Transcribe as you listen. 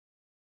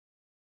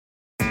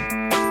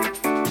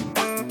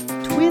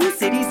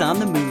Cities on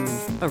the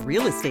Move, a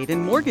real estate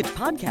and mortgage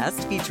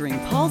podcast featuring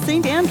Paul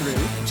St. Andrew,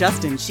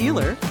 Justin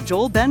Sheeler,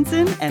 Joel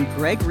Benson, and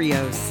Greg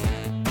Rios.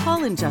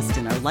 Paul and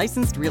Justin are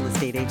licensed real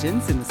estate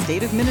agents in the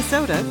state of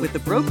Minnesota with the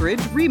brokerage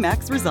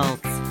RE/MAX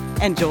Results.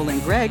 And Joel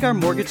and Greg are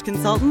mortgage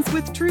consultants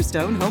with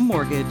Truestone Home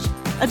Mortgage,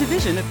 a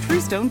division of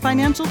Truestone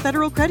Financial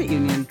Federal Credit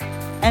Union.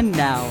 And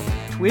now,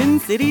 Twin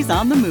Cities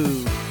on the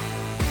Move.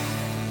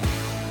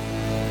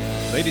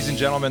 Ladies and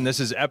gentlemen, this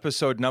is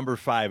episode number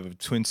 5 of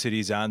Twin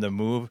Cities on the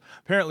Move.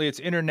 Apparently, it's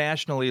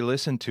internationally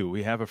listened to.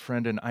 We have a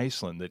friend in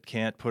Iceland that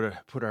can't put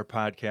our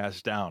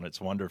podcast down. It's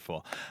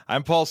wonderful.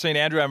 I'm Paul St.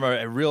 Andrew. I'm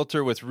a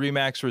realtor with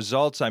RE/MAX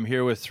Results. I'm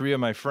here with 3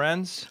 of my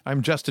friends.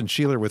 I'm Justin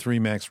Sheeler with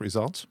RE/MAX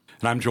Results.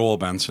 And I'm Joel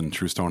Benson,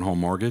 Truestone Home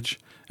Mortgage,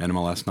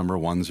 NMLS number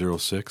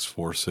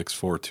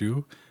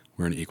 1064642.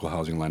 We're an equal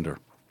housing lender.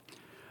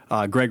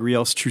 Greg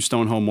Rios,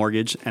 Truestone Home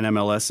Mortgage,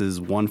 NMLS is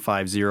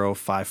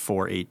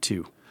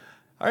 1505482.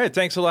 All right,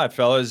 thanks a lot,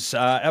 fellas.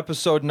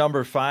 Episode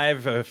number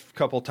 5, a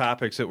couple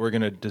topics that we're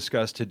going to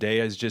discuss today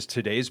is just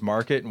today's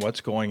market and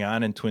what's going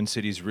on in Twin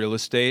Cities real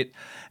estate,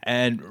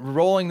 and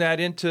rolling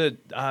that into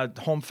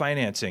home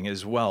financing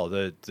as well.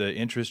 The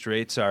interest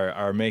rates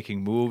are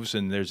making moves,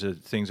 and there's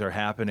things are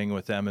happening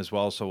with them as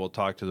well, so we'll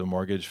talk to the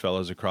mortgage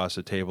fellows across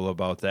the table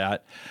about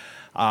that.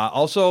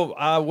 Also,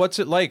 what's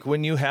it like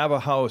when you have a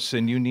house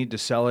and you need to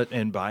sell it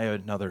and buy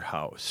another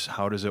house?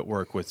 How does it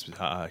work with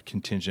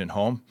contingent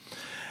home?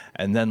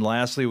 And then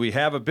lastly, we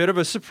have a bit of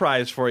a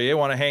surprise for you. I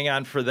want to hang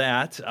on for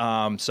that.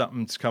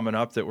 Something's coming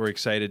up that we're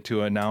excited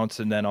to announce.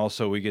 And then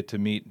also we get to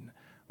meet,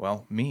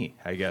 well, me,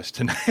 I guess,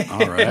 tonight.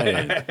 All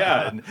right.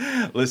 Yeah, and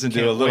listen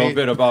to a little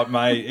bit about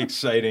my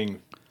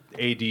exciting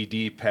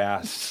ADD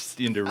pass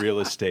into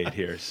real estate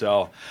here.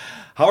 So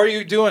how are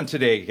you doing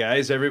today,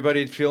 guys?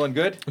 Everybody feeling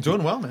good?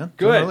 Doing well, man.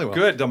 Good, Doing really well.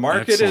 good. The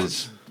market Excellent.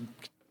 is...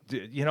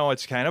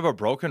 it's kind of a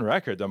broken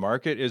record. The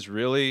market is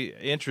really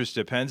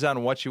interesting. Depends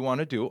on what you want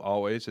to do.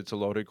 Always, it's a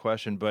loaded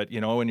question. But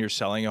when you're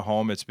selling a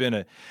home, it's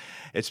been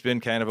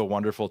kind of a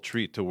wonderful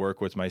treat to work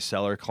with my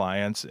seller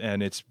clients,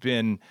 and it's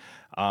been.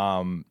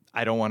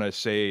 I don't want to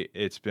say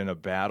it's been a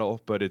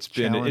battle, but it's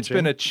been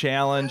a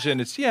challenge, and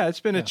it's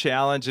been a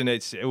challenge, and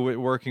it's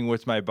working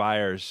with my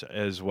buyers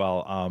as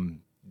well.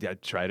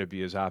 Try to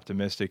be as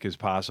optimistic as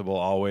possible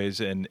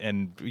always, and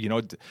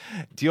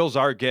deals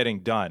are getting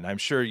done. I'm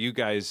sure you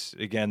guys,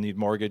 again, the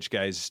mortgage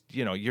guys,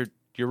 you're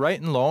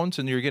writing loans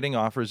and you're getting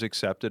offers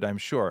accepted. I'm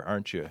sure,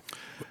 aren't you?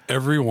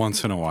 Every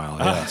once in a while,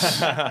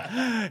 yes.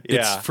 Yeah,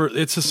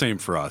 It's the same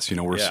for us.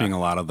 We're seeing a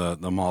lot of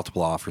the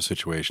multiple offer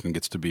situation. It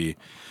gets to be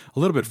a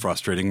little bit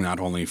frustrating, not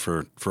only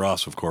for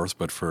us, of course,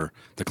 but for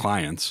the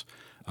clients,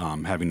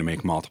 having to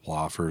make multiple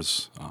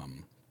offers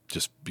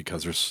just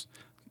because there's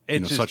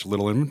such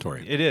little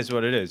inventory. It is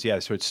what it is. Yeah,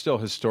 so it's still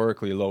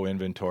historically low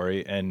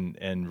inventory, and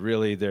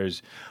really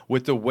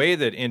with the way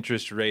that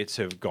interest rates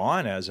have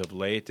gone as of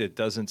late, it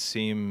doesn't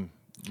seem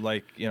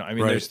like,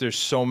 Right. there's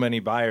so many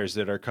buyers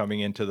that are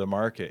coming into the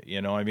market.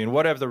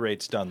 What have the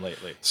rates done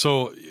lately?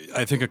 So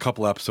I think a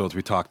couple episodes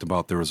we talked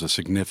about there was a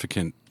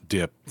significant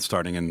dip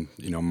starting in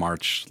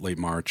March, late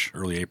March,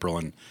 early April,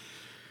 and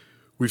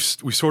we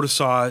sort of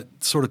saw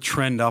it sort of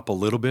trend up a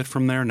little bit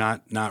from there.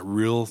 Not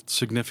real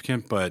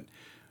significant, but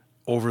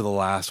over the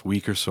last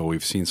week or so,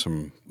 we've seen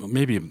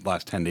maybe the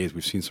last 10 days,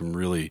 we've seen some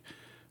really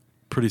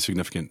pretty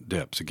significant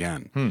dips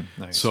again.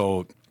 Nice.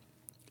 So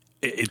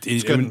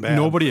It's good and bad.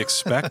 Nobody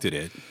expected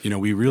it.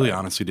 We really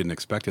honestly didn't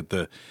expect it.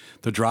 The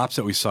drops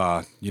that we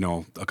saw,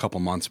 a couple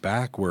months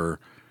back were,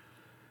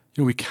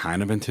 we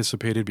kind of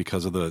anticipated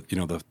because of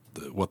the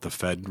what the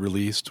Fed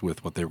released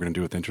with what they were going to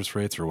do with interest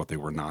rates or what they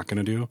were not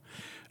going to do.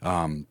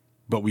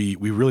 But we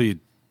really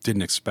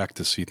didn't expect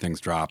to see things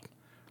drop.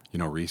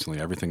 Recently,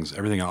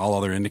 everything, all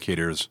other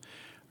indicators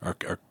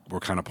we're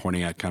kind of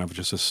pointing at kind of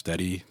just a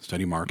steady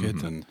market.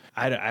 Mm-hmm.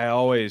 And I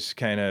always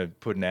kind of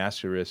put an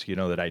asterisk,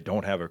 that I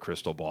don't have a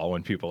crystal ball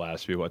when people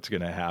ask me what's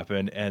going to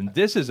happen. And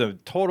this is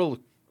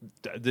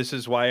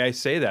why I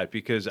say that,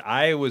 because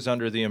I was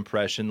under the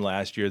impression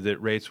last year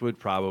that rates would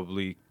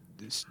probably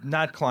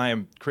not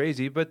climb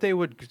crazy, but they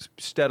would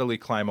steadily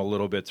climb a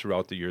little bit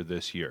throughout the year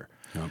this year.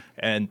 Yep.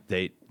 And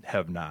they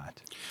have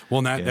not.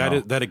 Well,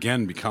 that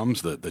again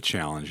becomes the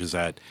challenge, is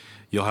that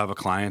you'll have a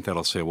client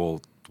that'll say,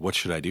 well, what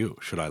should I do?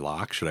 Should I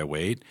lock? Should I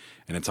wait?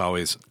 And it's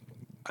always,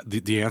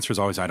 the answer is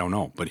always, I don't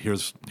know. But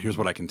here's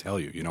what I can tell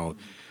you.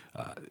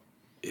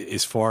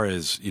 As far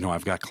as,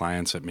 I've got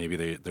clients that maybe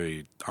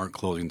they aren't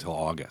closing until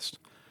August.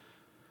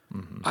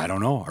 Mm-hmm. I don't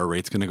know. Are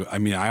rates going to go? I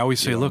mean, I always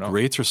say, look,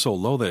 rates are so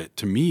low that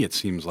to me it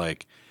seems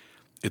like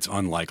it's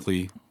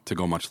unlikely to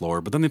go much lower.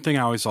 But then the thing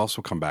I always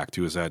also come back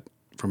to is that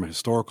from a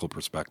historical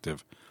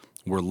perspective,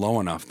 we're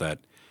low enough that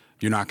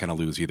you're not going to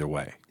lose either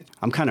way.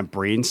 I'm kind of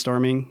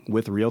brainstorming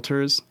with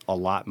realtors a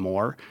lot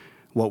more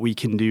what we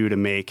can do to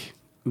make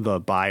the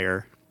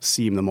buyer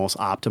seem the most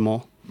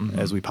optimal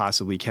as we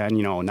possibly can.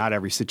 Not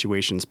every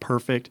situation's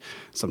perfect.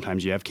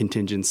 Sometimes you have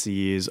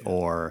contingencies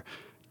or,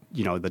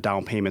 the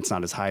down payment's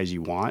not as high as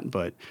you want.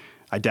 But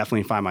I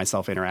definitely find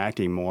myself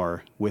interacting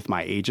more with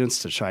my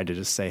agents to try to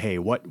just say, hey,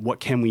 what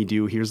can we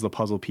do? Here's the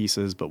puzzle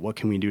pieces, but what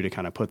can we do to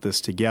kind of put this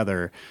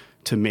together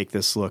to make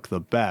this look the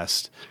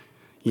best,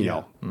 you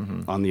know,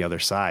 on the other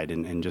side,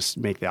 and just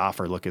make the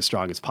offer look as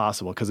strong as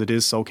possible, because it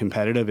is so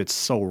competitive. It's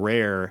so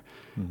rare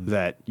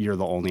that you're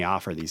the only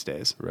offer these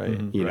days. Right.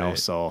 You know,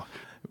 so.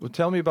 Well,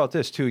 tell me about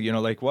this too. You know,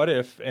 like what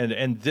if,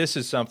 and this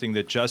is something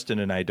that Justin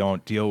and I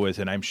don't deal with,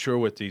 and I'm sure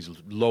with these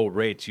low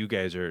rates you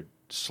guys are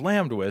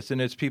slammed with,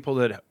 and it's people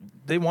that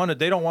they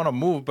don't want to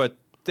move, but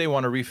they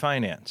want to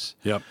refinance.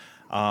 Yep.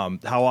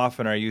 How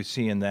often are you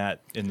seeing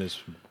that in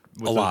this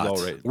with A lot.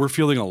 low rate? We're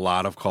fielding a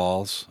lot of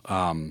calls.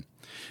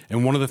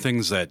 And one of the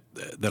things that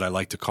I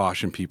like to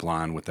caution people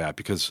on with that,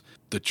 because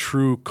the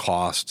true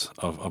cost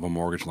of a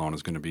mortgage loan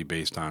is going to be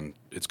based on,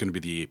 it's going to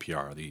be the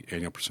APR, the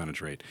annual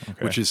percentage rate,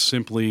 which is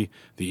simply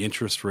the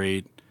interest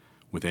rate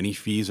with any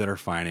fees that are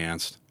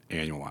financed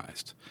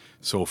annualized.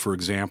 So, for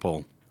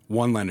example,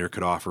 one lender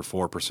could offer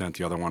 4%,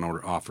 the other one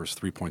offers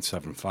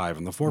 3.75,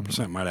 and the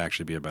 4% might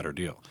actually be a better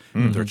deal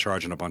if they're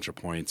charging a bunch of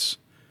points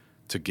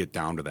to get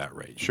down to that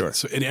rate. Sure.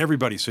 So, and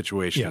everybody's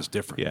situation is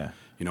different. Yeah.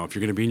 You know, if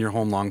you're going to be in your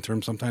home long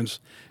term, sometimes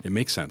it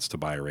makes sense to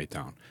buy a rate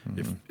down.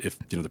 If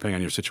you know, depending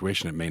on your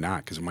situation, it may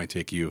not, because it might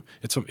take you.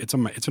 It's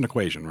an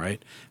equation,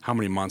 right? How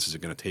many months is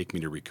it going to take me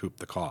to recoup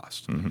the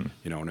cost?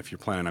 You know, and if you're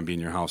planning on being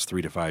in your house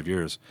 3 to 5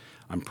 years,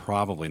 I'm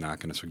probably not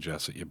going to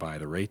suggest that you buy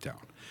the rate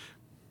down.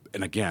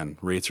 And again,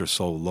 rates are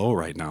so low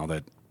right now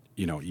that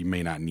you know you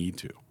may not need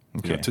to.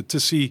 You know, to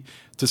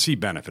see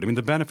benefit. I mean,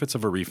 the benefits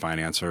of a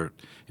refinance are,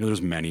 you know,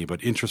 there's many,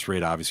 but interest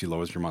rate obviously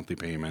lowers your monthly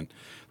payment.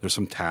 There's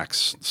some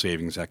tax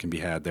savings that can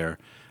be had there.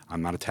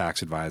 I'm not a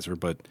tax advisor,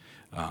 but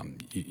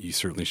you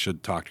certainly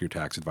should talk to your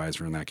tax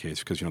advisor in that case,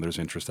 because, you know, there's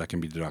interest that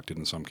can be deducted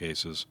in some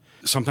cases.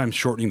 Sometimes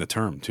shortening the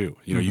term too.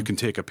 You know, you can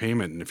take a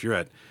payment, and if you're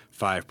at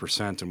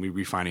 5% and we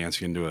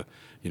refinance you into a,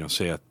 you know,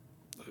 say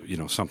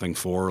something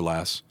 4 or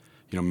less,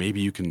 you know,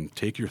 maybe you can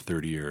take your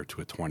 30-year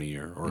to a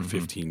 20-year or a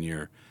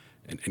 15-year.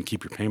 And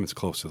keep your payments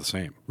close to the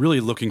same.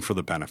 Really looking for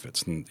the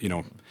benefits. And, you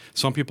know,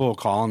 some people will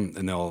call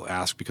and they'll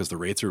ask because the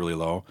rates are really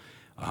low.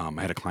 I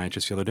had a client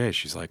just the other day.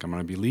 She's like, I'm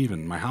going to be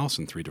leaving my house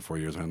in 3 to 4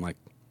 years. And I'm like,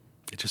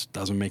 it just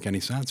doesn't make any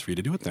sense for you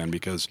to do it then,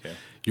 because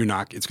you're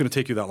not. It's going to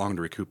take you that long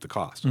to recoup the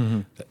cost.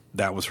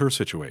 That was her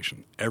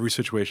situation. Every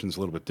situation is a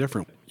little bit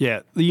different.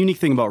 Yeah, the unique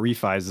thing about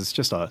refis is it's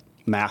just a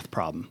math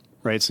problem,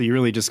 right? So you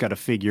really just got to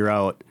figure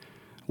out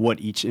what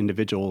each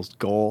individual's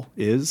goal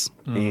is,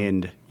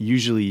 and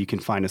usually you can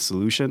find a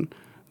solution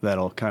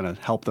that'll kind of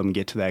help them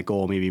get to that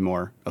goal maybe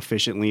more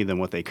efficiently than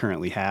what they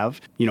currently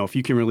have. You know, if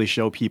you can really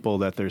show people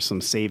that there's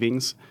some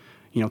savings,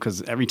 you know,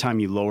 because every time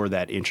you lower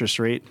that interest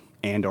rate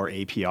and or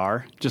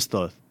APR, just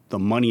the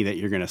money that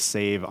you're going to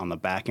save on the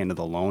back end of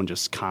the loan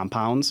just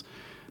compounds.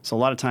 So a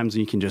lot of times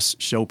you can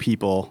just show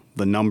people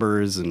the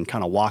numbers and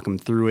kind of walk them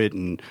through it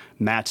and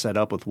match that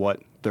up with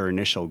what their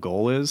initial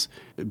goal is.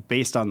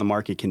 Based on the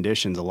market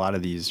conditions, a lot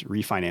of these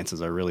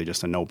refinances are really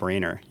just a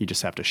no-brainer. You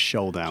just have to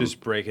show them.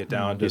 Just break it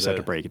down to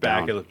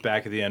the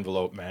back of the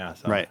envelope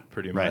math. Right.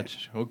 Pretty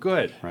much. Well,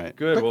 good. Right.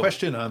 Good. Quick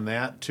question on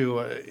that,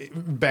 too.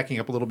 Backing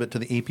up a little bit to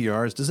the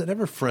APRs, does it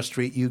ever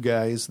frustrate you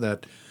guys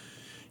that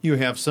you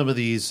have some of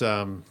these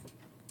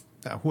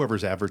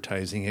whoever's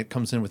advertising it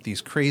comes in with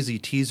these crazy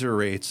teaser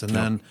rates, and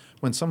then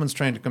when someone's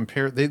trying to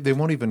compare, they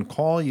won't even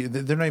call you.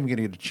 They're not even going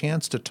to get a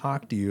chance to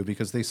talk to you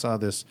because they saw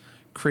this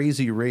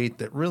crazy rate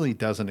that really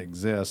doesn't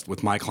exist.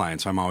 With my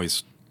clients, I'm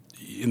always,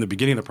 in the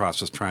beginning of the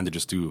process, trying to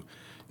just do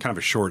kind of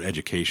a short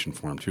education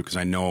for them too, because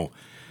I know,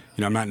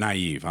 you know, I'm not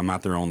naive. I'm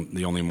not the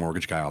only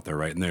mortgage guy out there,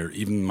 right? And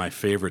even my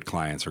favorite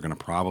clients are going to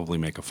probably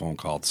make a phone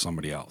call to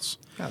somebody else.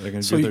 Yeah, they're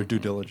going to do their due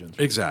diligence.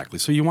 Exactly.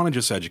 So you want to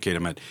just educate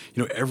them at,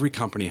 you know, every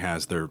company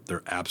has their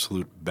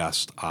absolute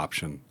best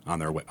option on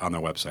their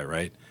website,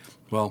 right?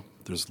 Well,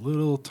 there's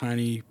little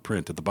tiny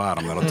print at the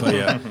bottom that'll tell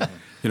you,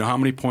 you know, how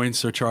many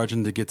points they're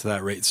charging to get to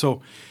that rate.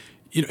 So,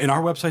 you know, and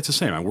our website's the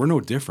same. We're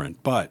no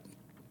different, but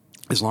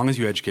as long as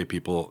you educate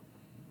people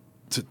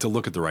to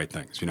look at the right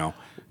things, you know,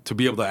 to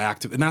be able to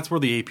active, and that's where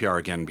the APR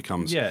again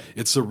becomes. Yeah.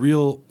 It's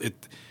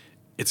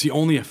the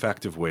only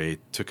effective way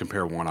to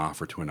compare one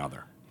offer to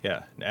another.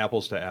 Yeah,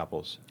 apples to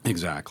apples.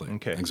 Exactly.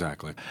 Okay.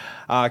 Exactly.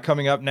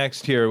 Coming up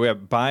next here, we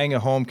have buying a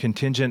home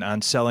contingent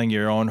on selling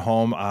your own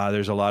home.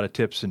 There's a lot of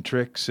tips and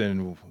tricks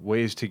and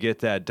ways to get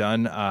that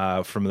done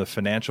from the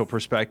financial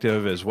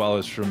perspective, as well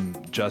as from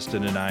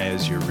Justin and I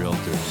as your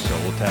realtors. So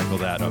we'll tackle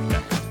that up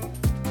next.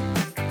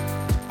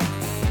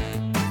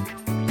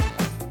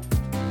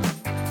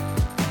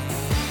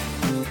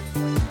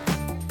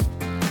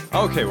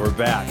 Okay, we're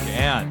back,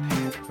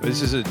 and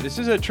this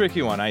is a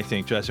tricky one, I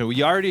think, Justin.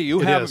 You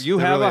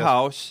have a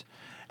house,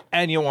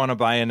 and you want to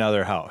buy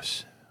another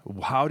house.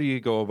 How do you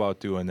go about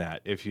doing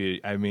that?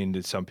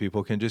 Some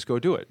people can just go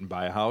do it and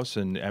buy a house,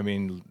 and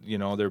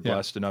they're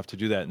blessed enough to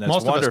do that, and that's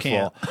Most of us wonderful.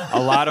 can't. a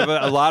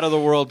lot of the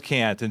world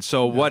can't, and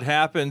so what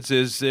happens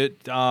is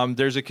that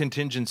there's a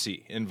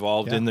contingency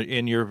involved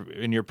in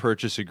your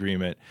purchase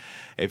agreement.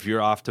 If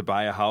you're off to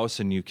buy a house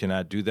and you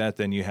cannot do that,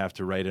 then you have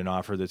to write an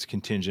offer that's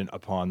contingent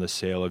upon the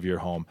sale of your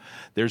home.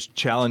 There's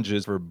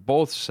challenges for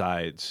both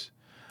sides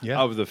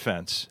of the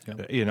fence,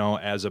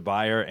 as a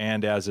buyer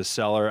and as a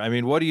seller. I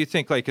mean, what do you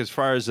think? Like, as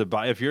far as a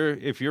buyer,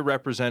 if you're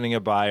representing a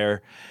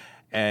buyer,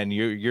 and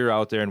you're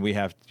out there, and we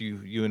have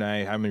you and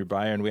I'm your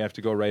buyer, and we have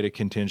to go write a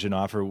contingent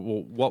offer.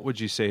 Well, what would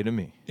you say to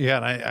me? Yeah,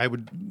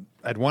 and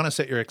I'd want to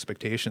set your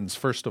expectations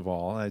first of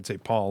all. I'd say,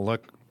 Paul,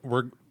 look,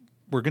 we're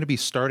going to be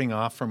starting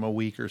off from a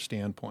weaker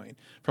standpoint,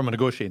 from a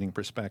negotiating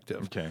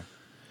perspective. Okay.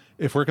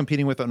 If we're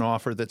competing with an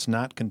offer that's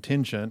not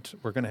contingent,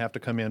 we're going to have to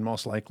come in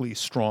most likely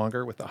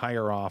stronger with a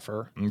higher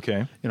offer.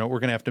 Okay. We're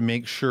going to have to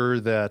make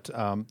sure that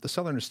the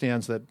seller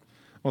understands that,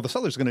 well, the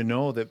seller's going to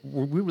know that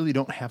we really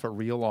don't have a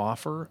real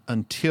offer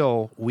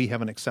until we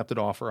have an accepted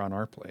offer on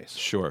our place.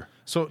 Sure.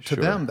 So to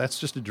them, that's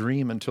just a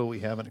dream until we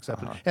have an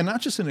accepted, and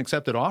not just an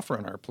accepted offer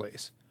on our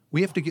place.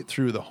 We have to get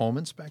through the home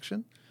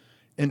inspection.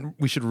 And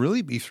we should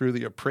really be through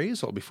the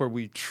appraisal before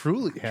we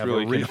truly have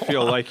a real can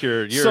feel like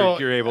you're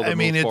able to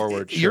move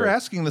forward. You're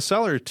asking the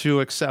seller to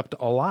accept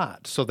a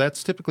lot, so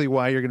that's typically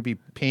why you're going to be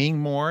paying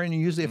more, and you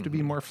usually have to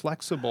be more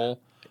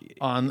flexible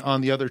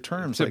on the other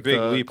terms. It's a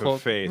big leap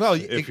of faith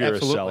if you're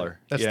a seller.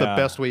 That's the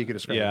best way you could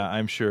describe it. Yeah,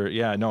 I'm sure.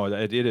 Yeah, no,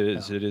 it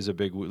is. It is a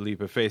big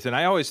leap of faith. And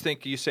I always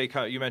think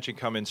you mentioned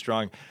come in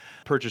strong.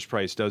 Purchase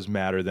price does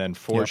matter then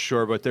for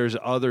sure, but there's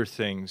other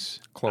things.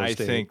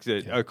 Think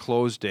that a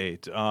close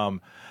date.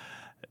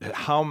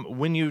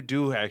 When you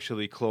do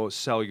actually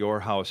sell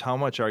your house, how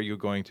much are you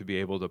going to be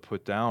able to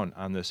put down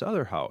on this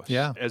other house?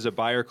 Yeah. As a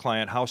buyer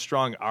client, how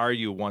strong are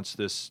you once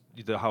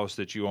the house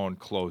that you own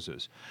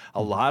closes?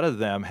 A lot of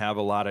them have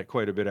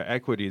quite a bit of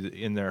equity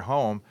in their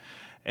home,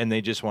 and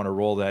they just want to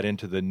roll that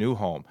into the new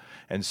home.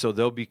 And so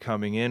they'll be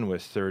coming in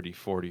with 30,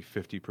 40,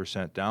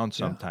 50% down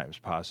sometimes,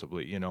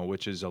 possibly,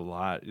 which is a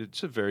lot.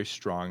 It's a very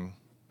strong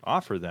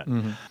offer then.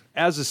 Mm-hmm.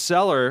 As a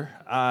seller,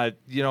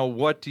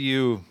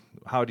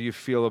 how do you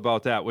feel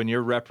about that when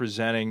you're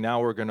representing,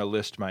 now we're going to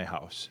list my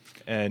house,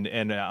 and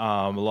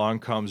along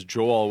comes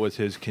Joel with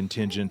his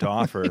contingent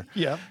offer,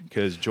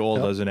 because Joel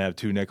doesn't have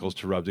two nickels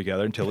to rub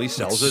together until he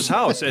sells his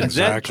house, and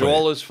then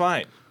Joel is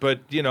fine. But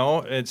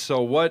and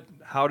so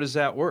how does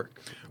that work?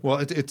 Well,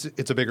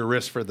 it's a bigger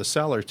risk for the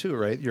seller too,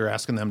 right? You're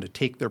asking them to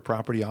take their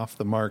property off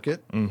the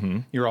market. Mm-hmm.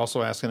 You're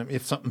also asking them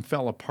if something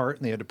fell apart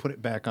and they had to put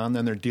it back on,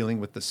 then they're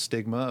dealing with the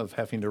stigma of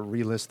having to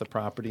relist the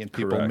property, and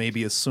people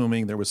maybe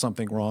assuming there was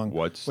something wrong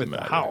with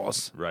the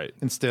house, right?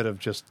 Instead of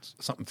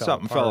just something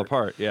fell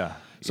apart. Yeah.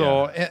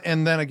 So,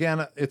 and then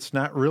again, it's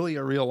not really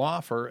a real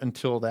offer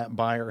until that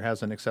buyer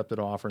has an accepted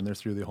offer and they're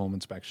through the home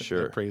inspection,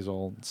 the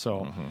appraisal.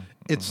 So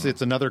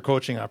it's another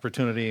coaching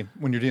opportunity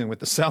when you're dealing with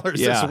the sellers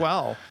as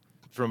well.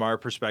 From our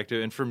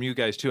perspective, and from you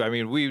guys too. I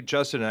mean,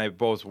 Justin and I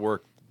both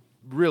work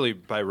really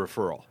by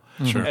referral.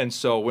 Sure. And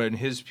so when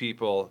his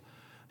people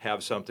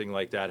have something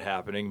like that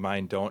happening,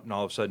 mine don't, and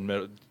all of a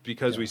sudden,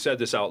 because we said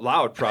this out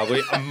loud,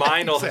 probably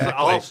mine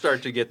I'll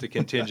start to get the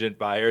contingent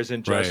buyers,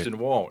 and Justin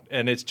won't.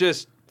 And it's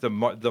just the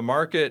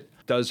market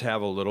does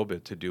have a little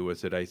bit to do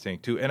with it, I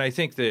think, too. And I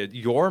think that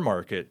your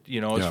market,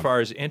 as far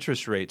as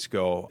interest rates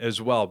go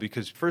as well,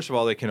 because first of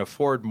all, they can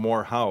afford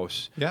more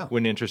house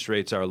when interest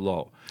rates are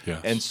low.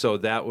 Yes. And so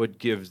that would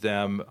give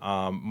them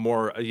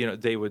more,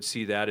 they would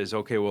see that as,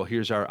 okay, well,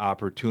 here's our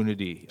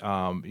opportunity.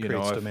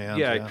 Creates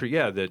demand.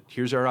 That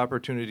here's our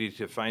opportunity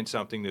to find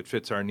something that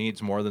fits our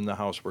needs more than the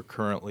house we're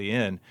currently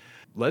in.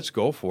 Let's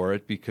go for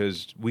it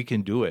because we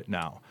can do it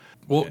now.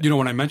 Well,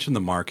 when I mentioned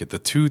the market, the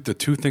two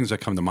things that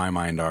come to my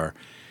mind are,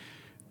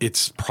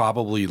 it's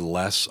probably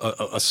less,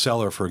 a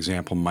seller, for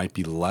example, might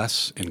be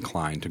less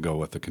inclined to go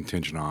with a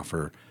contingent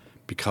offer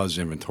because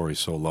inventory is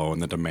so low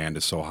and the demand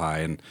is so high,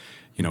 and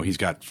he's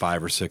got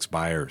 5 or 6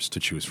 buyers to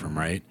choose from,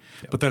 right?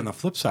 Yep. But then on the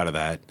flip side of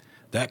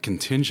that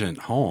contingent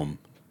home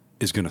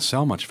is going to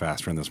sell much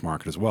faster in this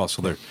market as well.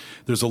 So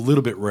there's a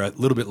little bit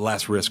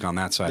less risk on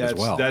that side as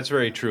well. That's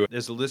very true.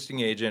 As a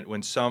listing agent,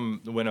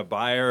 when a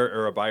buyer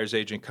or a buyer's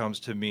agent comes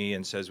to me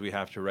and says we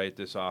have to write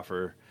this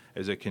offer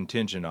as a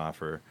contingent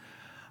offer,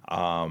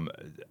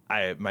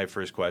 my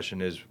first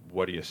question is,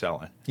 what are you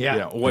selling?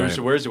 Yeah. What's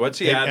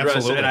the address?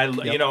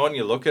 Absolutely. And and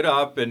you look it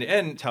up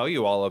and tell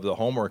you all of the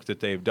homework that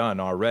they've done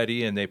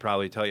already, and they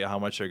probably tell you how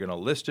much they're going to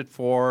list it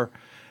for.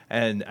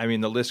 And I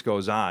mean, the list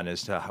goes on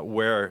as to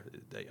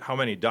how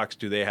many ducks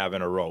do they have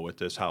in a row with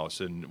this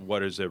house, and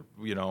what is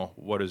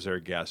their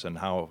guess and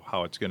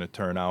how it's going to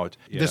turn out.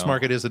 This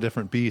market is a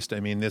different beast.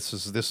 I mean, this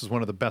is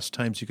one of the best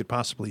times you could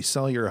possibly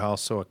sell your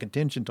house. So a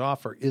contingent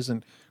offer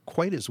isn't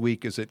quite as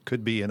weak as it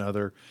could be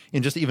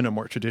in just even a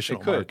more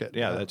traditional market.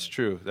 Yeah, that's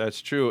true.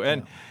 That's true.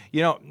 And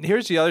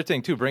here's the other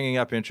thing too, bringing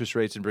up interest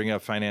rates and bringing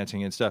up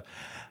financing and stuff.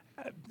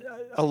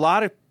 A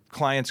lot of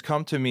clients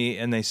come to me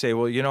and they say,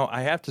 well,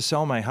 I have to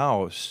sell my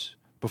house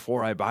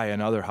before I buy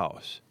another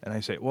house. And I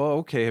say, well,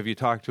 okay, have you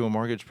talked to a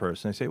mortgage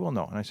person? They say, well,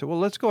 no. And I say, well,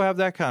 let's go have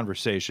that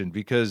conversation,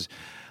 because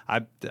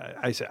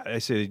I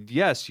said,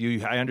 yes,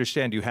 I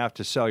understand you have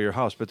to sell your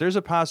house, but there's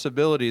a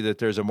possibility that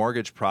there's a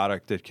mortgage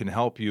product that can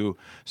help you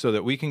so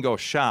that we can go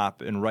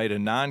shop and write a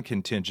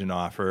non-contingent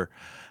offer,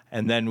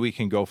 and then we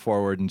can go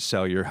forward and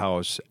sell your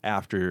house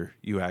after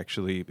you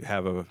actually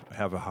have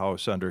a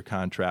house under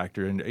contract,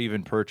 or and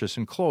even purchase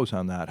and close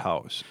on that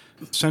house.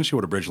 Essentially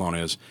what a bridge loan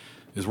is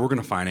we're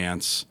going to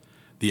finance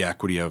the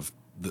equity of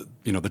the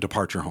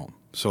departure home.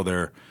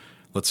 So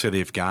let's say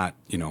they've got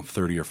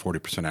 30 or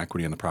 40%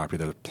 equity in the property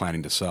they're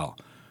planning to sell.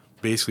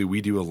 Basically,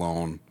 we do a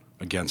loan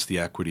against the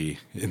equity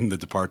in the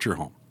departure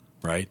home,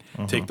 right?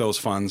 Take those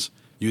funds,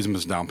 use them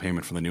as down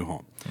payment for the new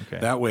home. Okay.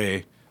 That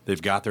way,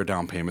 they've got their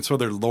down payment. So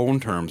their loan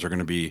terms are going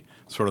to be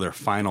sort of their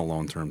final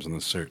loan terms in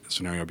this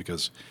scenario,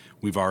 because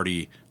we've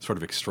already sort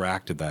of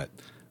extracted that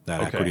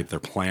equity that they're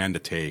planned to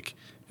take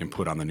and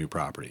put on the new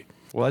property.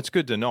 Well, that's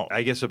good to know.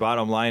 I guess the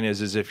bottom line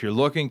is if you're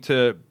looking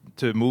to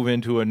move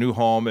into a new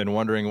home and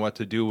wondering what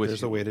to do with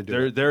There's a way to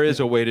do it. There is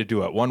a way to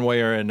do it, one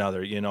way or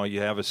another. You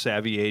have a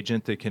savvy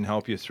agent that can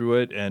help you through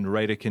it and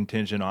write a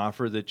contingent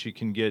offer that you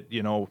can get,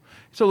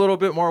 it's a little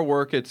bit more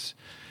work. It's,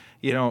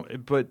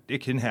 but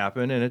it can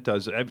happen, and it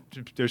does.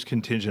 There's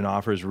contingent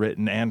offers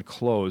written and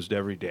closed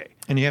every day.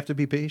 And you have to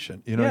be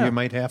patient. You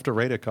might have to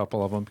write a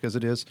couple of them, because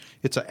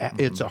it's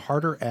a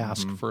harder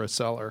ask for a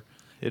seller.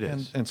 It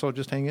is. And so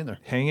just hang in there.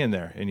 Hang in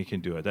there, and you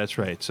can do it. That's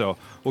right. So,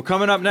 well,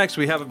 coming up next,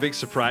 we have a big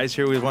surprise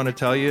here we want to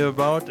tell you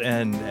about,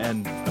 and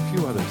a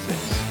few other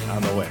things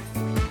on the way.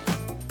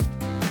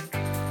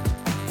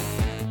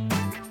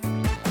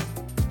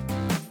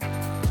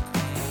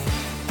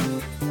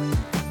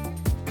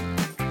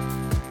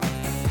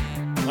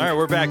 All right,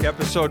 we're back,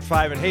 episode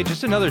 5, and hey,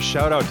 just another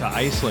shout out to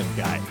Iceland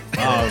guy.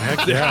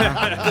 Heck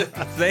yeah.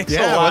 Thanks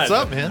a lot. What's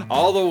up, man?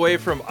 All the way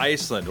from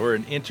Iceland. We're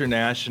an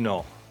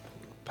international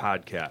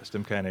podcast.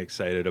 I'm kind of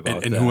excited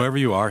about And that. whoever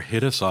you are,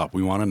 hit us up.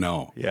 We want to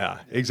know.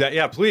 Yeah, exactly.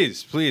 Yeah,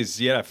 please.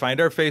 Yeah, find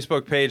our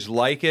Facebook page,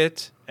 like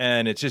it,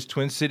 and it's just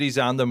Twin Cities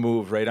on the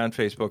Move right on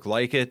Facebook.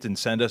 Like it and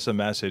send us a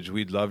message.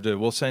 We'd love to.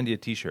 We'll send you a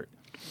T-shirt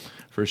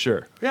for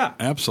sure. Yeah,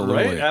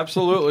 Absolutely. Right?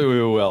 Absolutely,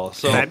 we will.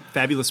 So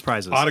Fabulous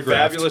prizes.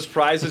 fabulous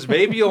prizes.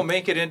 Maybe you'll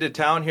make it into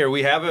town here.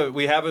 We have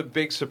a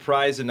big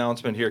surprise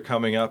announcement here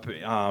coming up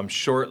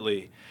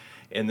shortly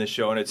in the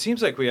show, and it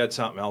seems like we had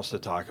something else to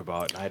talk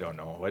about. I don't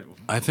know.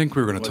 I think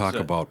we were going to What's talk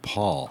that? about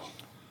Paul.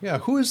 Yeah,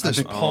 who is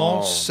this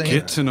Paul Saint?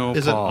 Get to know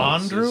Is Paul.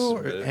 it Andrew?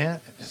 Or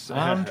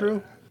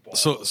Andrew?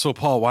 So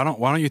Paul, why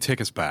don't you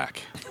take us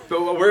back?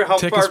 But how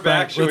Take far us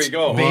back back. should we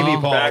go? Baby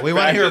Paul. Back- We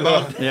want back to hear to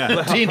the-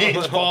 about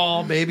teenage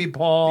Paul, baby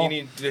Paul,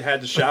 He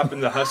had to shop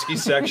in the Husky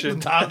section.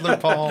 toddler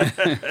Paul.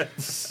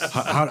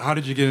 How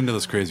did you get into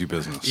this crazy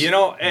business?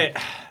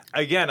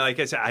 Again, like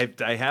I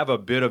said, I have a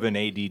bit of an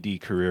ADD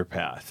career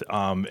path,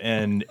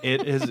 and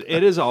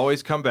it has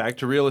always come back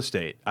to real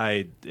estate.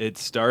 It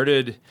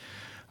started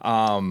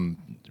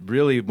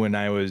really when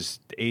I was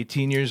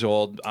 18 years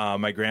old.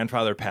 My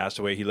grandfather passed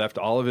away. He left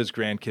all of his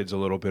grandkids a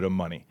little bit of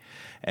money.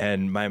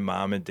 And my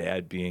mom and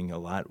dad, being a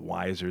lot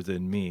wiser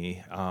than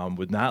me,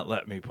 would not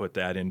let me put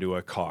that into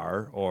a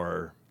car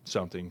or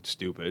something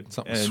stupid.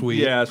 Something sweet.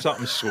 Yeah,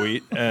 something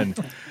sweet. And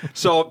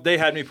so they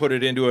had me put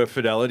it into a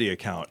Fidelity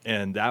account.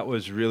 And that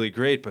was really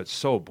great, but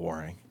so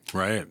boring.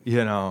 Right.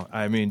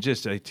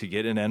 Just to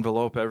get an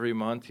envelope every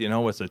month,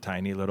 with a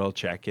tiny little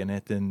check in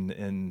it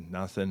and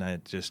nothing,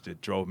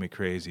 it drove me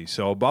crazy.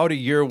 So about a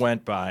year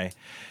went by,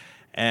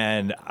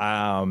 and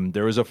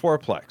there was a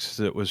fourplex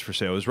that was for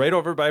sale. It was right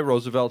over by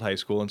Roosevelt High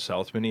School in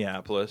South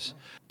Minneapolis.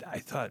 I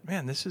thought,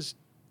 man, this is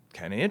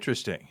kind of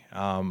interesting,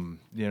 and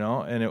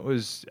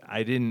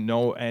I didn't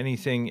know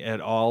anything at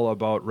all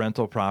about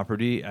rental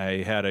property.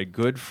 I had a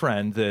good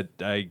friend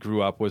that I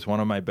grew up with,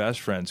 one of my best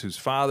friends, whose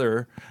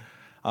father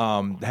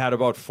had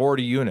about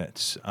 40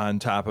 units on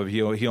top of,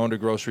 he owned a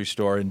grocery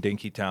store in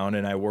Dinkytown,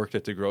 and I worked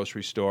at the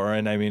grocery store,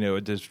 and it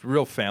was just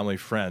real family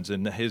friends,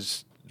 and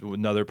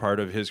another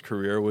part of his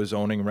career was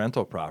owning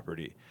rental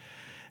property.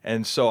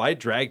 And so I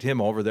dragged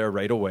him over there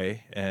right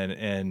away,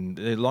 and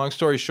long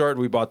story short,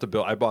 I bought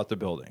the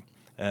building.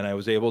 And I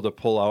was able to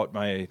pull out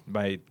my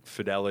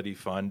Fidelity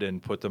fund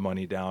and put the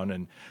money down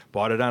and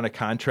bought it on a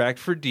contract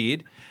for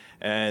deed.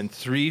 And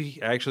three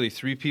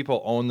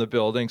people owned the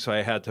building, so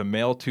I had to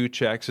mail 2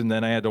 checks, and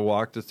then I had to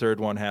walk the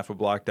third one half a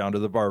block down to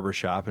the barber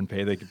shop and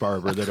pay the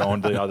barber that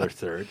owned the other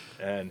third.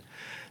 And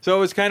so it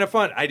was kind of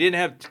fun. I didn't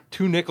have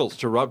 2 nickels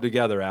to rub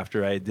together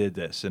after I did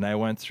this. And I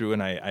went through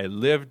and I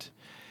lived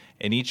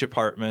in each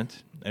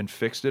apartment and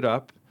fixed it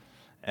up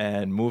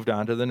and moved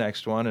on to the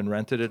next one and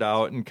rented it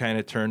out and kind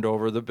of turned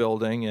over the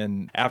building.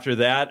 And after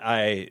that,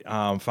 I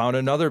found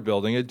another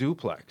building, a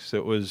duplex.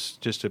 It was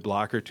just a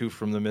block or 2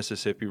 from the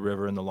Mississippi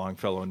River in the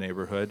Longfellow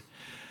neighborhood,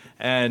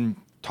 and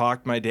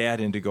talked my dad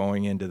into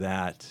going into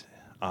that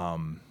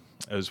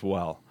as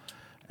well.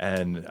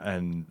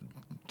 And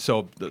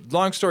so,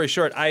 long story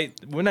short,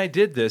 when I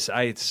did this,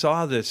 I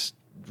saw this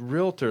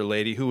realtor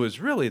lady who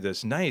was really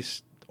this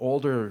nice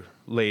older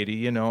lady,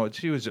 you know.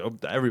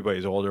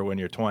 Everybody's older when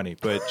you're 20,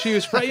 but she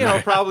was, you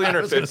know, probably in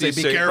her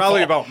 50s,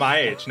 probably about my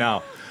age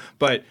now.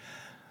 But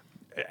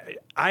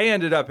I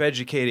ended up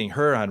educating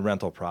her on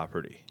rental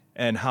property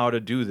and how to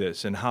do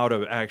this and how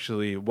to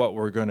actually what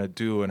we're going to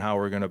do and how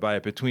we're going to buy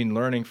it, between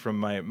learning from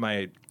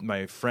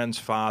my friend's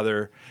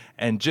father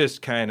and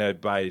just kind of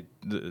by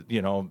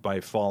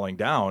falling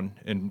down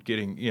and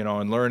getting, you know,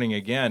 and learning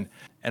again.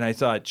 And I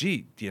thought,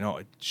 gee, you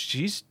know,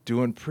 she's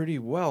doing pretty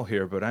well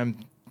here, but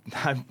I'm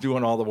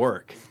doing all the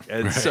work.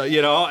 And so,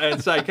 you know,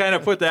 and so I kind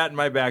of put that in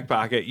my back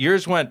pocket.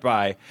 Years went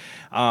by.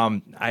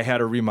 I had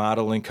a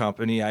remodeling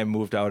company. I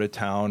moved out of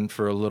town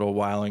for a little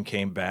while and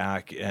came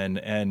back,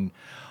 and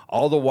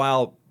all the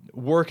while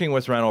working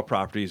with rental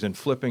properties and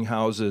flipping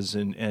houses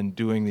and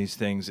doing these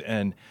things.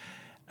 And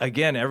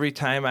again, every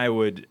time I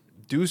would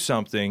do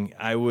something,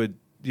 I would,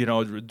 you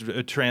know,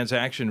 a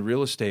transaction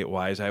real estate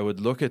wise, I would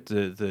look at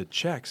the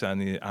checks on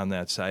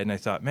that side, and I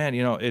thought, man,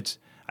 you know,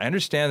 I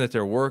understand that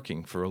they're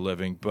working for a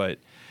living, but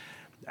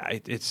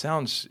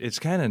it's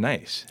kind of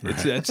nice. Right.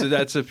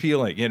 That's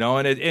appealing, you know,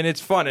 and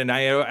it's fun, and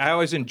I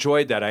always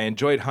enjoyed that. I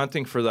enjoyed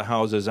hunting for the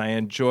houses. I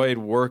enjoyed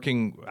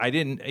working. I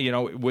didn't, you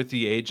know, with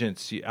the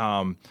agents.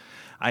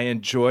 I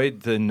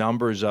enjoyed the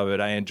numbers of it.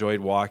 I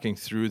enjoyed walking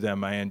through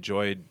them. I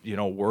enjoyed, you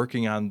know,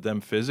 working on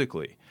them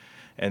physically.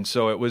 And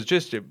so it was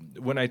just,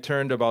 when I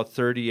turned about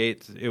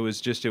 38, it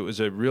was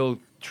a real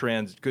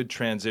good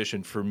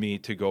transition for me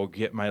to go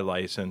get my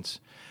license.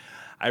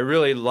 I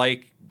really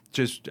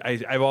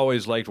I've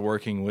always liked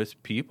working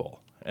with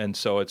people. And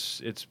so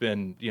it's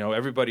been, you know,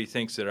 everybody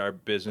thinks that our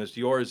business,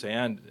 yours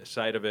and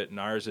side of it and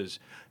ours,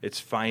 it's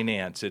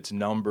finance, it's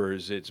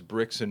numbers, it's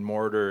bricks and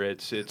mortar.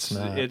 It's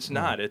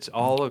not. It's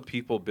all a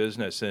people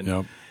business.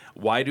 And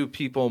why do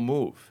people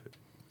move?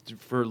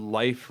 For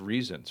life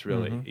reasons,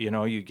 really. Mm-hmm. You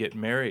know, you get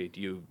married,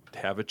 you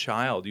have a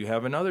child, you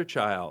have another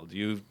child,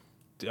 your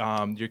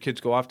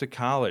kids go off to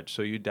college,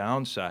 so you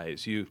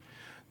downsize,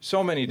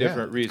 so many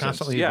different reasons.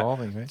 Constantly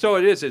evolving, right? So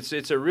it is.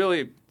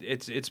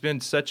 It's been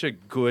such a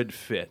good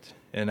fit,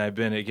 and I've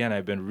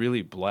been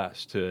really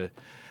blessed to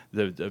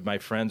my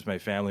friends, my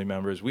family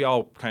members. We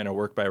all kind of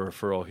work by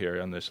referral here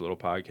on this little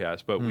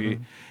podcast, but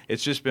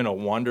it's just been a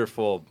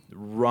wonderful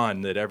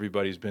run that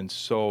everybody's been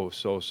so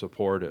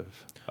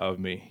supportive of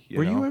me.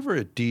 Were you ever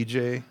a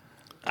DJ?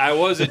 I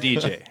was a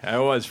DJ. I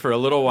was for a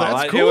little while.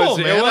 That's cool,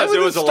 man. It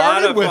was a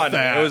lot of fun.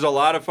 It was a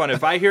lot of fun.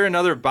 If I hear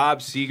another Bob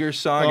Seger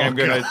song,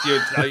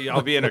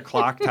 I'll be in a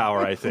clock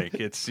tower, I think.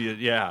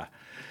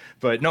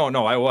 But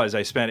no, I was.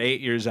 I spent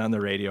 8 years on the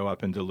radio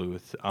up in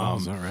Duluth.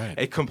 Is that right?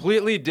 A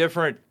completely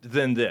different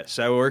than this.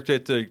 I worked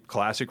at the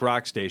classic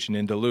rock station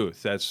in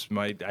Duluth.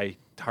 I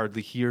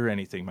hardly hear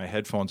anything. My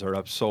headphones are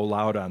up so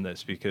loud on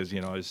this because, you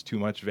know, it's too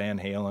much Van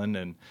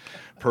Halen and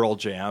Pearl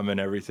Jam and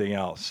everything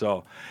else.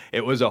 So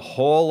it was a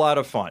whole lot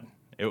of fun.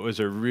 It was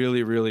a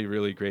really, really,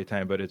 really great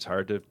time, but it's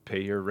hard to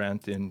pay your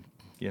rent in,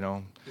 you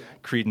know,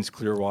 Creedence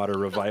Clearwater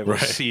Revival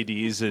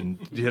CDs and,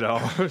 you know,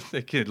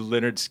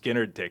 Lynyrd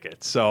Skynyrd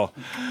tickets. So,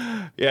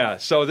 yeah,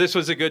 so this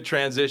was a good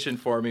transition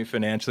for me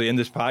financially, and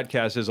this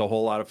podcast is a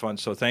whole lot of fun.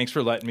 So thanks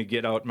for letting me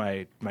get out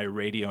my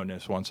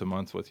radio-ness once a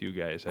month with you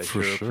guys. I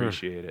sure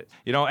appreciate it.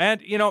 You know,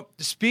 and, you know,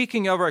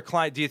 speaking of our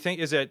client, do you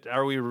think,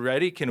 are we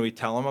ready? Can we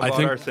tell them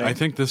about our thing? I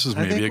think this is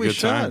maybe a good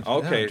time.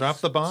 Okay. Yeah, drop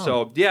the bomb.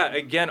 So, yeah,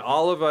 again,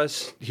 all of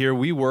us here,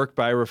 we work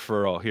by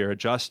referral here.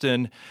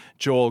 Justin,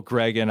 Joel,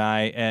 Greg, and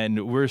I,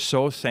 and we're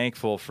so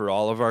thankful for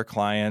all of our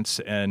clients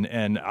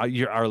and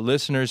our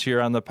listeners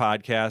here on the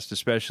podcast,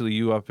 especially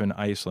you up in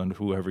Iceland,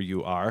 whoever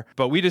you are.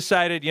 But we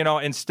decided, you know,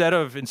 instead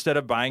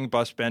of buying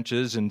bus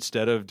benches,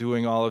 instead of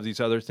doing all of these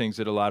other things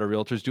that a lot of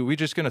realtors do, we're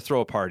just going to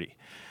throw a party.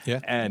 Yeah,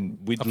 and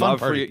we'd love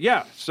for you.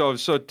 Yeah, so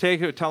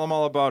tell them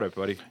all about it,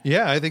 buddy.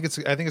 Yeah, I think it's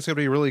going to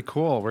be really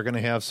cool. We're going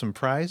to have some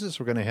prizes.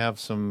 We're going to have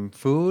some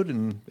food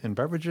and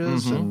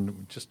beverages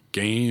and just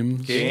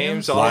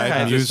games, all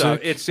kinds of stuff.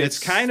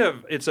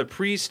 It's a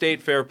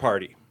pre-state fair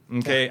party.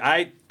 Okay, yeah.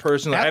 I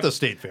personally at the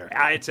state fair.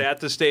 It's at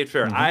the state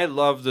fair. Mm-hmm. I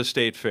love the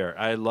state fair.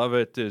 I love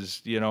it.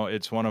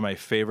 It's one of my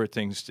favorite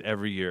things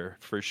every year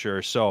for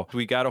sure. So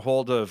we got a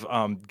hold of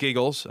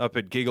Giggles up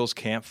at Giggles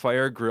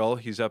Campfire Grill.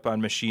 He's up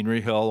on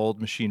Machinery Hill, old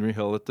Machinery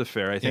Hill at the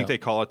fair. I think they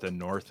call it the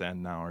North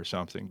End now or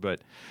something,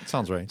 but it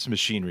sounds right. It's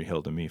Machinery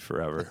Hill to me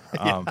forever.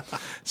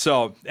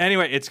 So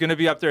anyway, it's going to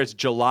be up there. It's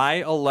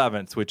July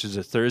 11th, which is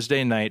a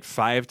Thursday night,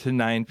 5 to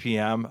 9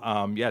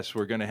 p.m. Yes,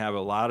 we're going to have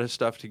a lot of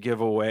stuff to give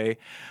away.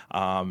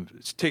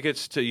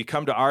 Tickets to you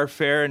come to our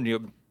fair and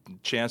you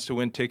chance to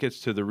win tickets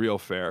to the real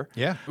fair.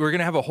 Yeah. We're going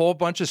to have a whole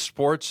bunch of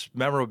sports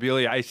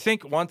memorabilia. I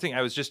think one thing,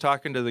 I was just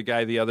talking to the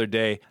guy the other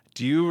day.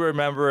 Do you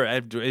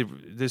remember,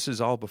 this is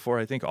all before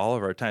I think all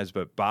of our times,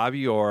 but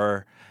Bobby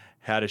Orr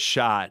had a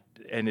shot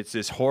and it's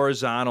this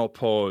horizontal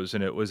pose,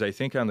 and it was, I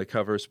think, on the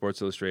cover of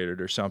Sports Illustrated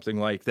or something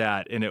like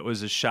that, and it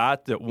was a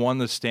shot that won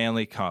the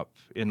Stanley Cup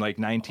in like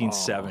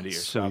 1970 or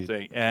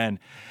something, and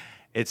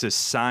it's a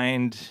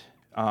signed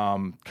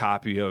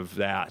copy of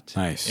that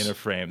in a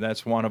frame.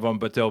 That's one of them,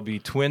 but there'll be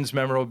Twins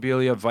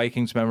memorabilia,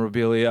 Vikings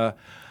memorabilia,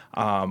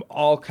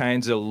 all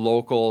kinds of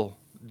local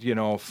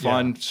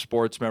fun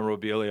sports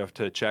memorabilia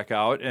to check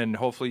out, and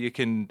hopefully you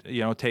can,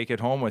 take it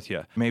home with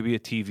you. Maybe a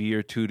TV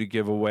or two to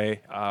give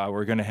away.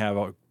 We're going to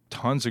have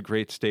tons of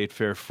great State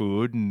Fair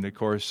food and, of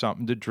course,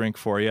 something to drink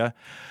for you.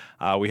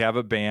 We have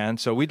a band,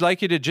 so we'd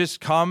like you to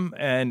just come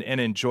and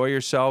enjoy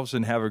yourselves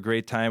and have a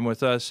great time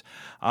with us.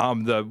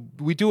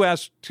 We do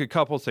ask a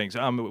couple things.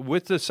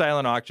 With the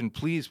silent auction,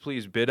 please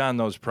bid on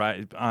those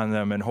on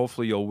them, and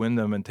hopefully you'll win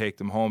them and take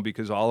them home,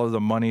 because all of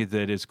the money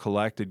that is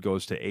collected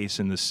goes to Ace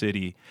in the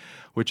City,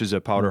 which is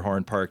a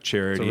Powderhorn Park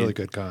charity. It's a really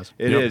good cause.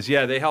 It is,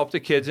 yeah. They help the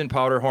kids in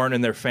Powderhorn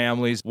and their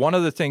families. One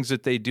of the things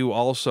that they do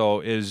also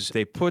is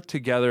they put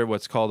together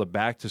what's called a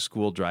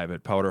back-to-school drive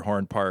at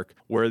Powderhorn Park,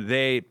 where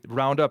they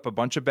round up a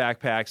bunch of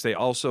backpacks. They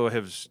also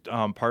have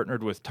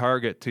partnered with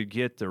Target to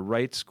get the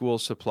right school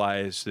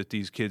supplies that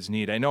these kids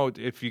need. I know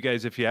if you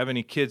have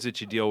any kids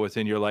that you deal with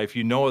in your life,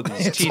 these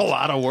it's a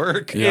lot of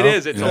work. It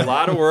is. It's a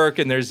lot of work,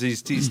 and there's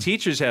these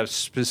teachers have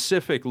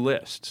specific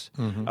lists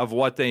of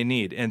what they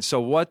need. And so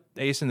what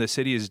Ace in the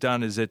City has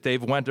done is that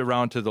they've went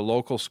around to the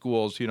local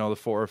schools, the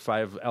 4 or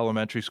 5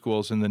 elementary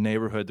schools in the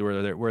neighborhood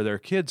where their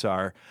kids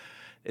are,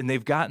 and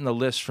they've gotten the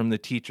list from the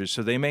teachers.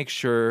 So they make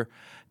sure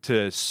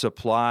to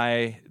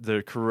supply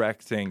the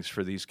correct things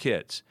for these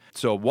kids.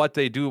 So what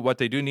they do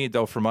need,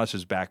 though, from us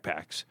is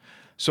backpacks.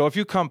 So if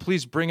you come,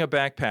 please bring a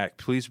backpack.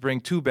 Please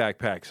bring 2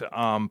 backpacks.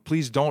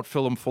 Please don't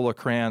fill them full of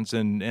crayons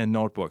and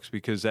notebooks,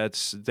 because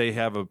they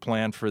have a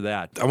plan for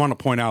that. I want to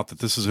point out that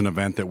this is an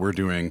event that we're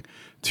doing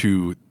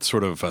to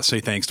sort of say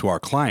thanks to our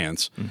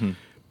clients,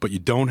 but you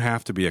don't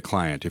have to be a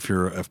client. If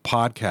you're a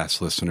podcast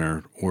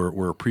listener,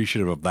 we're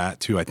appreciative of that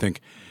too. I think,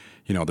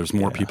 there's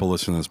more people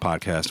listening to this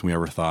podcast than we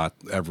ever thought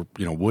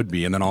would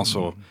be, and then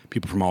also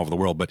people from all over the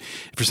world. But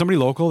if you're somebody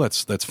local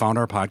that's found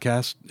our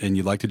podcast and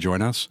you'd like to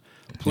join us,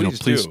 please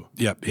do.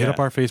 Yeah, hit up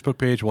our Facebook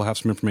page. We'll have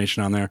some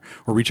information on there,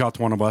 or reach out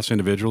to one of us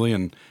individually,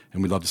 and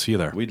we'd love to see you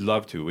there. We'd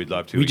love to. We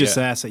just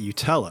ask that you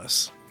tell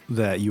us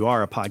that you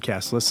are a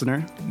podcast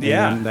listener.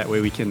 Yeah. And that way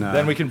we can...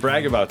 then we can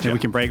brag about you. Then we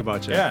can brag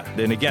about you. Yeah.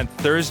 Then again,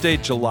 Thursday,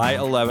 July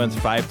 11th,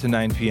 5 to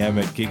 9 p.m.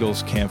 at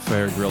Giggles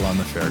Campfire Grill on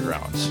the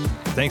fairgrounds.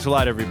 Thanks a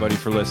lot, everybody,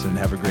 for listening.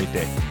 Have a great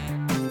day.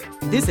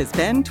 This has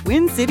been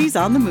Twin Cities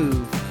on the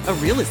Move, a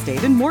real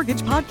estate and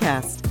mortgage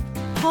podcast.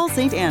 Paul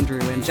St.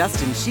 Andrew and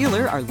Justin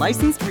Sheeler are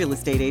licensed real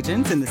estate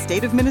agents in the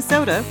state of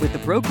Minnesota with the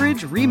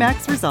brokerage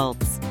RE/MAX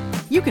Results.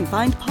 You can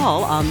find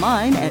Paul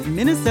online at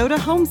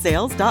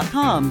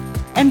minnesotahomesales.com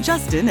and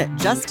Justin at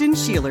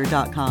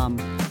justinsheeler.com,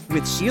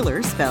 with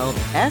Sheeler spelled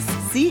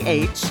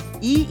S-C-H-E-E-L-E-R.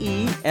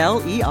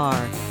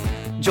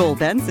 Joel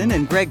Benson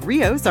and Greg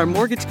Rios are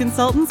mortgage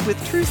consultants with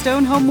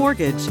Truestone Home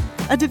Mortgage,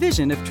 a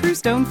division of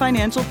Truestone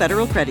Financial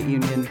Federal Credit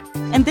Union.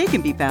 And they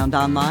can be found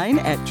online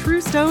at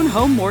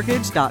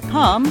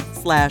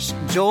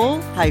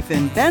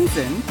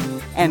truestonehomemortgage.com/Joel-Benson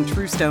and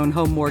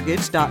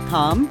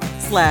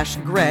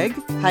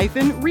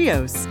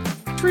truestonehomemortgage.com/Greg-Rios.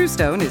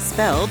 Truestone is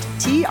spelled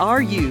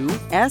T-R-U-S-T-O-N-E,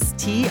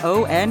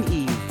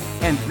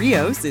 and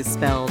Rios is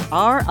spelled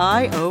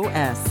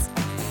R-I-O-S.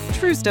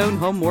 Truestone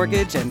Home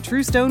Mortgage and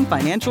Truestone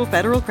Financial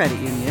Federal Credit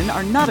Union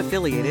are not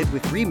affiliated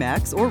with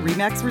RE/MAX or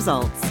RE/MAX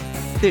Results.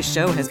 This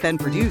show has been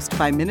produced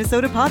by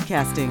Minnesota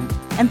Podcasting,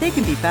 and they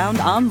can be found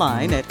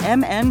online at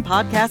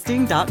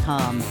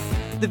mnpodcasting.com.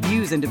 The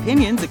views and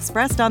opinions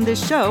expressed on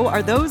this show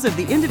are those of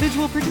the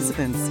individual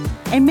participants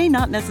and may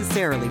not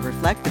necessarily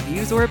reflect the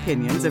views or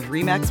opinions of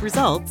RE/MAX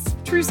Results,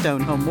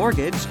 Truestone Home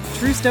Mortgage,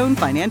 Truestone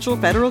Financial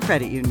Federal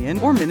Credit Union,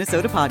 or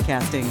Minnesota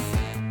Podcasting.